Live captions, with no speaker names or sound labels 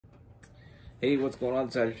Hey, what's going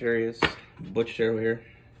on, Sagittarius? Butch Tarot here.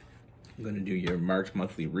 I'm going to do your March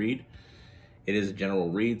monthly read. It is a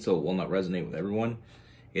general read, so it will not resonate with everyone.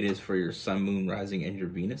 It is for your Sun, Moon, Rising, and your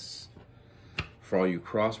Venus. For all you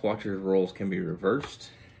cross watchers, roles can be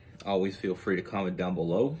reversed. Always feel free to comment down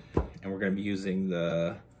below. And we're going to be using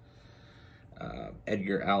the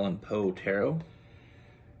Edgar Allan Poe Tarot.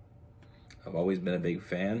 I've always been a big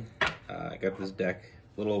fan. I got this deck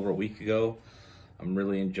a little over a week ago. I'm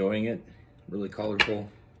really enjoying it. Really colorful.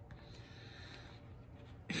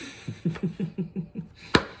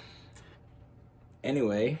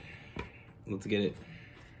 Anyway, let's get it.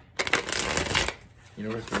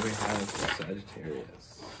 Universe, what do we have for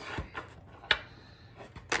Sagittarius?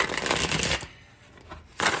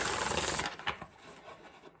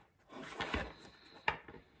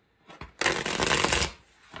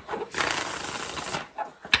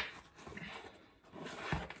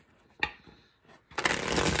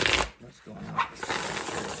 What's going on with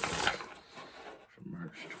Sagittarius for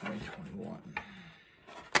March 2021?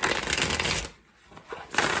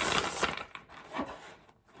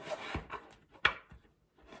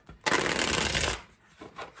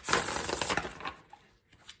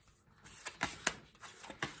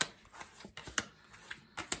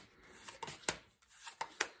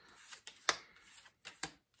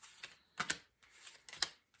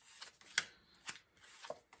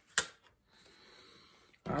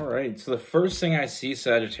 All right, so the first thing I see,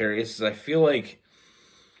 Sagittarius, is I feel like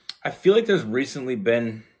there's recently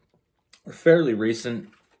been, or fairly recent,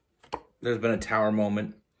 there's been a tower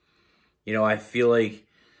moment. You know, I feel like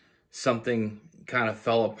something kind of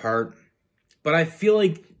fell apart, but I feel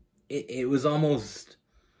like it was almost,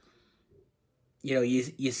 you know,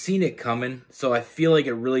 you seen it coming, so I feel like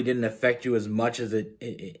it really didn't affect you as much as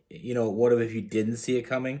it you know, it would have if you didn't see it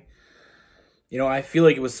coming. You know, I feel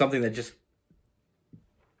like it was something that just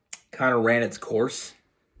kind of ran its course.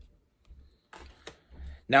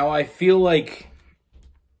 Now I feel like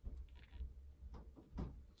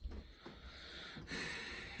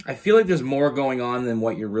there's more going on than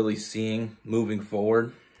what you're really seeing moving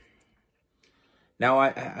forward. Now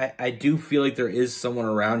I do feel like there is someone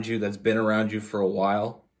around you that's been around you for a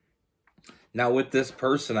while. Now with this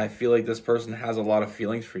person, I feel like this person has a lot of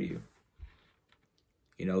feelings for you.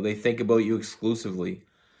 You know, they think about you exclusively.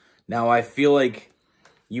 Now I feel like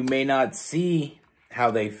you may not see how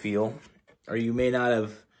they feel, or you may not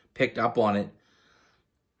have picked up on it,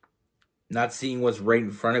 not seeing what's right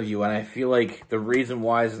in front of you. And I feel like the reason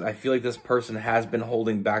why is I feel like this person has been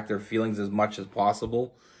holding back their feelings as much as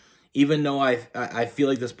possible. Even though I feel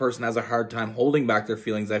like this person has a hard time holding back their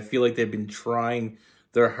feelings, I feel like they've been trying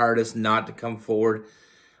their hardest not to come forward.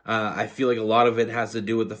 I feel like a lot of it has to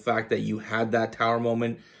do with the fact that you had that tower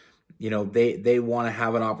moment. You know, they want to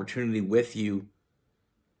have an opportunity with you,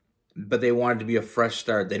 but they want it to be a fresh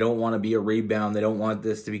start. They don't want to be a rebound. They don't want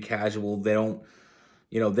this to be casual. They don't,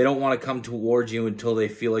 you know, they don't want to come towards you until they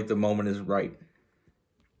feel like the moment is right.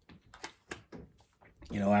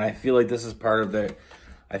 You know, and I feel like this is part of their,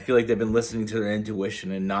 I feel like they've been listening to their intuition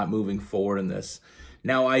and not moving forward in this.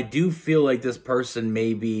 Now, I do feel like this person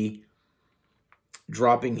may be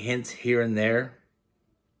dropping hints here and there.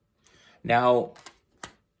 Now,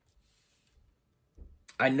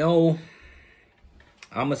 I know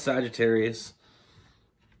I'm a Sagittarius,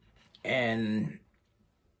 and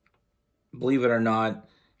believe it or not,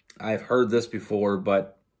 I've heard this before,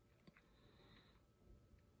 but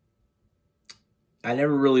I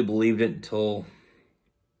never really believed it until,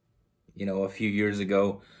 you know, a few years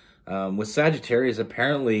ago. With Sagittarius,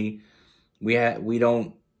 apparently we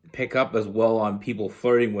don't pick up as well on people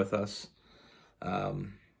flirting with us. You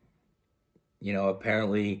know,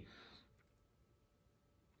 apparently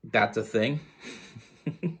that's a thing.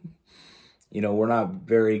 You know, we're not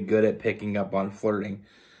very good at picking up on flirting.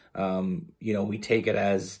 You know, we take it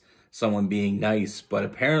as someone being nice, but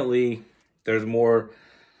apparently there's more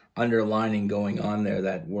underlining going on there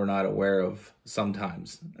that we're not aware of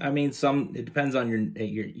sometimes. I mean, it depends on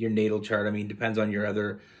your natal chart. I mean, it depends on your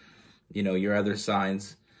other, you know, your other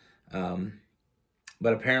signs. But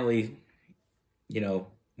apparently, you know,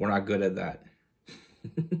 we're not good at that.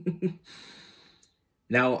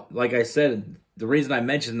 Now, like I said, the reason I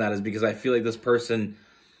mentioned that is because I feel like this person,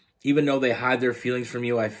 even though they hide their feelings from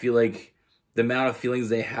you, I feel like the amount of feelings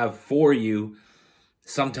they have for you,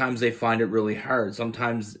 sometimes they find it really hard.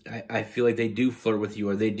 Sometimes I feel like they do flirt with you,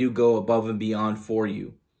 or they do go above and beyond for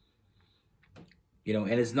you. You know,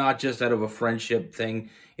 and it's not just out of a friendship thing.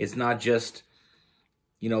 It's not just,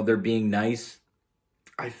 you know, they're being nice.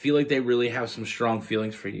 I feel like they really have some strong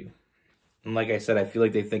feelings for you. And like I said, I feel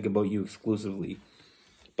like they think about you exclusively.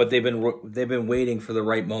 but they've been waiting for the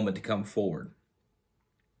right moment to come forward.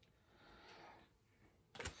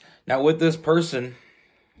 Now with this person,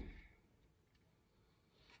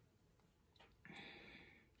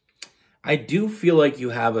 I do feel like you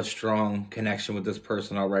have a strong connection with this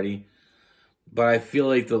person already, but I feel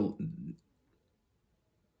like the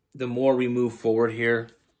more we move forward here,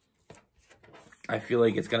 I feel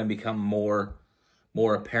like it's going to become more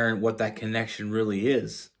apparent what that connection really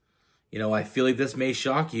is. You know, I feel like this may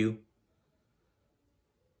shock you.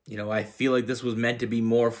 You know, I feel like this was meant to be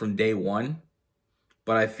more from day one,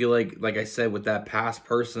 but I feel like I said, with that past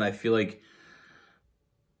person, I feel like,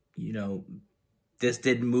 you know, this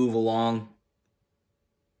didn't move along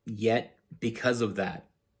yet because of that.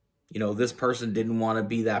 You know, this person didn't want to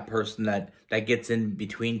be that person that gets in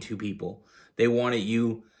between two people. They wanted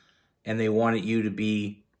you, and they wanted you to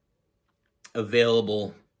be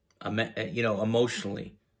available, you know,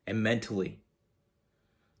 emotionally and mentally.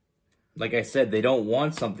 Like I said, they don't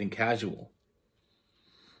want something casual.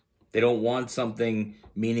 They don't want something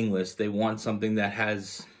meaningless. They want something that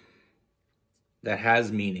has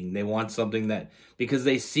meaning. They want something that, because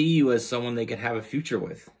they see you as someone they can have a future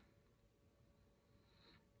with.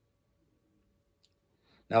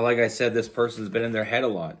 Now, like I said, this person's been in their head a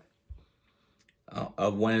lot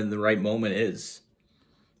of when the right moment is.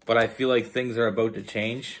 But I feel like things are about to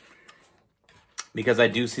change, because I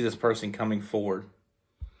do see this person coming forward.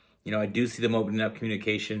 You know, I do see them opening up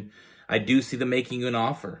communication. I do see them making you an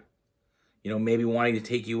offer. You know, maybe wanting to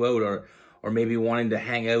take you out, or maybe wanting to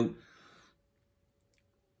hang out.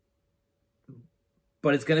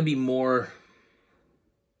 But it's going to be more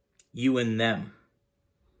you and them.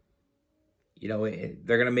 You know,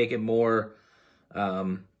 they're going to make it more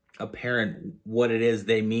apparent what it is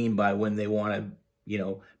they mean by when they want to, you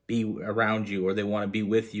know, be around you, or they want to be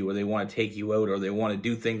with you, or they want to take you out, or they want to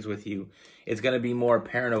do things with you. It's going to be more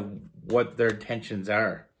apparent of what their intentions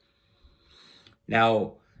are.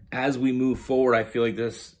 Now, as we move forward, I feel like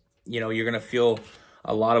this, you know, you're going to feel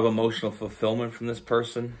a lot of emotional fulfillment from this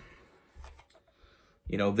person.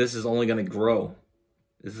 You know, this is only going to grow.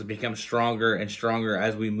 This has become stronger and stronger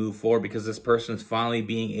as we move forward, because this person is finally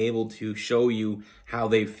being able to show you how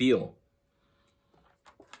they feel.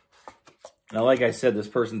 Now, like I said, this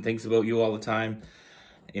person thinks about you all the time.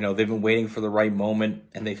 You know, they've been waiting for the right moment,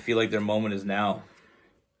 and they feel like their moment is now.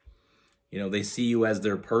 You know, they see you as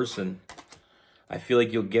their person. I feel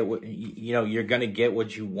like you'll get what, you know, you're going to get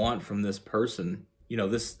what you want from this person. You know,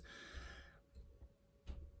 this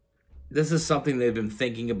is something they've been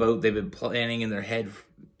thinking about. They've been planning in their head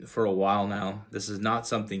for a while now. This is not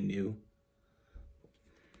something new.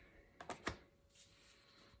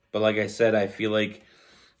 But like I said, I feel like,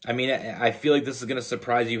 I feel like this is going to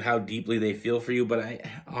surprise you how deeply they feel for you. But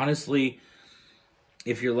honestly,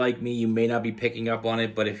 if you're like me, you may not be picking up on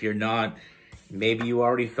it. But if you're not, maybe you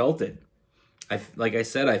already felt it. Like I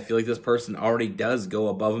said, I feel like this person already does go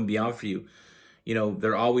above and beyond for you. You know,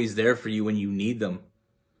 they're always there for you when you need them.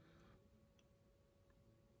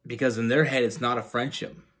 Because in their head, it's not a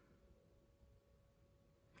friendship.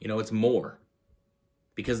 You know, it's more.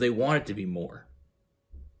 Because they want it to be more.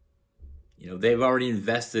 You know, they've already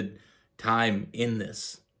invested time in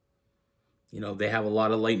this. You know, they have a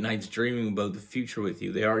lot of late nights dreaming about the future with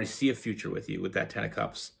you. They already see a future with you with that 10 of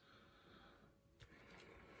Cups.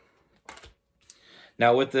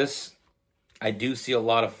 Now with this, I do see a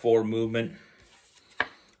lot of forward movement.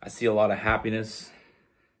 I see a lot of happiness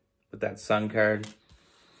with that Sun card.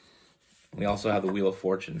 We also have the Wheel of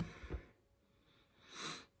Fortune.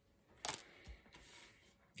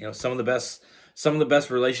 You know, some of the best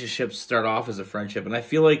relationships start off as a friendship. And I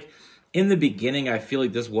feel like in the beginning, I feel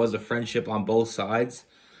like this was a friendship on both sides.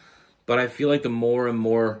 But I feel like the more and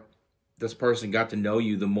more this person got to know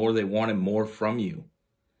you, the more they wanted more from you.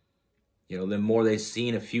 You know, the more they've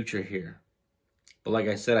seen a future here. But like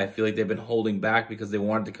I said, I feel like they've been holding back because they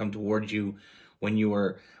wanted to come towards you when you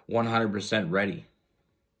were 100% ready.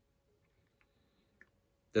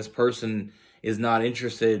 This person is not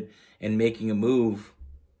interested in making a move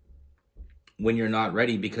when you're not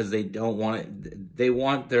ready, because they don't want it. They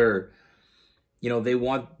want their, you know, they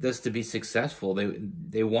want this to be successful.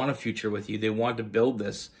 They want a future with you. They want to build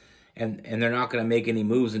this, and they're not going to make any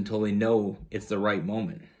moves until they know it's the right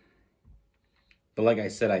moment. But like I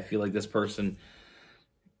said, I feel like this person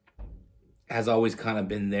has always kind of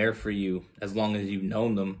been there for you as long as you've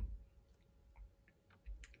known them.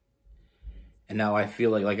 And now I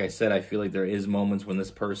feel like I said, I feel like there is moments when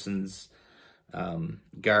this person's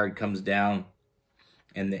guard comes down,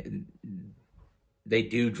 and they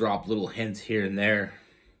do drop little hints here and there,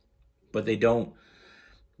 but they don't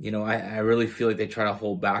you know, I really feel like they try to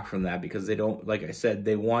hold back from that because they don't, like I said,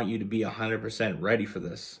 they want you to be 100% ready for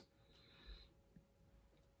this.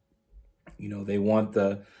 You know, they want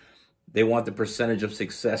the percentage of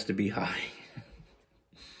success to be high.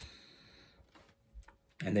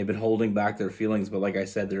 And they've been holding back their feelings, but like I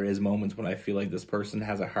said, there is moments when I feel like this person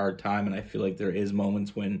has a hard time, and I feel like there is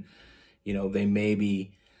moments when, you know, they may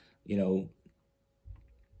be, you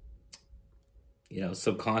know,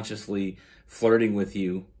 subconsciously flirting with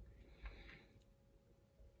you.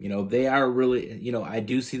 You know, they are really, you know, I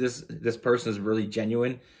do see this person as really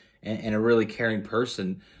genuine and a really caring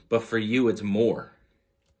person, but for you, it's more.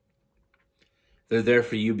 They're there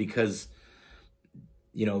for you because,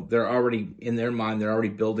 you know, they're already, in their mind, they're already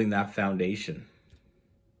building that foundation.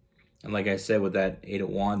 And like I said, with that Eight of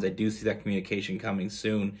Wands, I do see that communication coming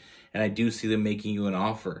soon. And I do see them making you an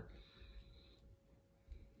offer.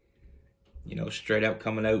 You know, straight up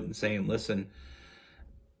coming out and saying, listen,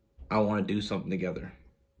 I want to do something together.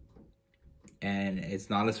 And it's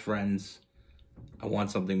not as friends. I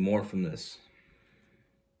want something more from this.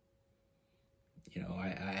 You know,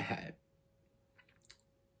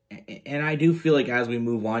 and I do feel like as we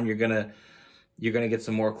move on, you're gonna get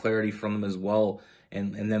some more clarity from them as well,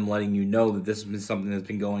 and them letting you know that this has been something that's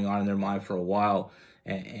been going on in their mind for a while,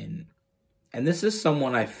 and this is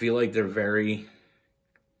someone I feel like they're very,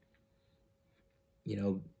 you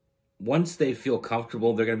know, once they feel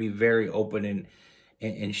comfortable, they're gonna be very open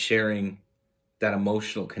in sharing that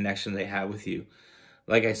emotional connection they have with you.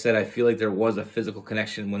 Like I said, I feel like there was a physical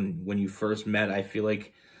connection when you first met. I feel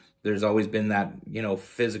like there's always been that, you know,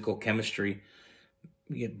 physical chemistry.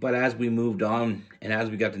 But as we moved on and as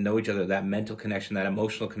we got to know each other, that mental connection, that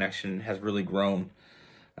emotional connection has really grown.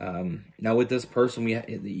 Now with this person,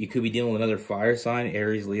 you could be dealing with another fire sign,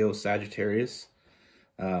 Aries, Leo, Sagittarius.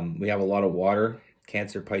 We have a lot of water,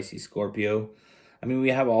 Cancer, Pisces, Scorpio. I mean, we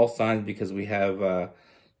have all signs because we have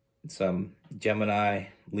some Gemini,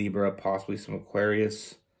 Libra, possibly some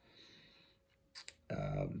Aquarius,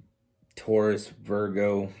 Taurus,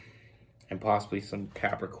 Virgo, and possibly some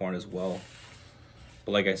Capricorn as well.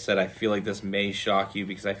 But like I said, I feel like this may shock you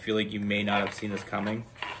because I feel like you may not have seen this coming.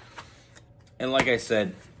 And like I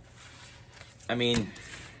said, I mean,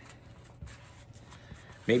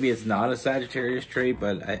 maybe it's not a Sagittarius trait,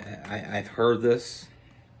 but I've heard this,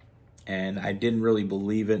 and I didn't really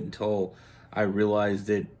believe it until I realized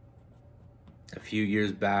it a few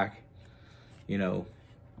years back. You know,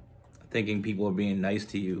 thinking people are being nice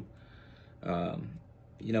to you.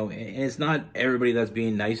 You know, and it's not everybody that's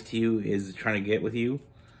being nice to you is trying to get with you,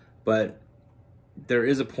 but there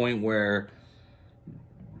is a point where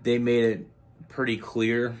they made it pretty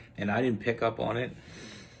clear, and I didn't pick up on it.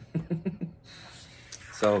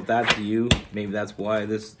 So if that's you, maybe that's why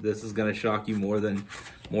this is gonna shock you more than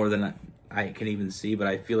I can even see. But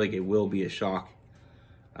I feel like it will be a shock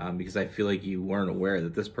because I feel like you weren't aware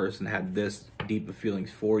that this person had this deep of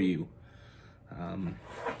feelings for you.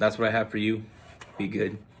 That's what I have for you. Be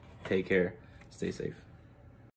good. Take care. Stay safe.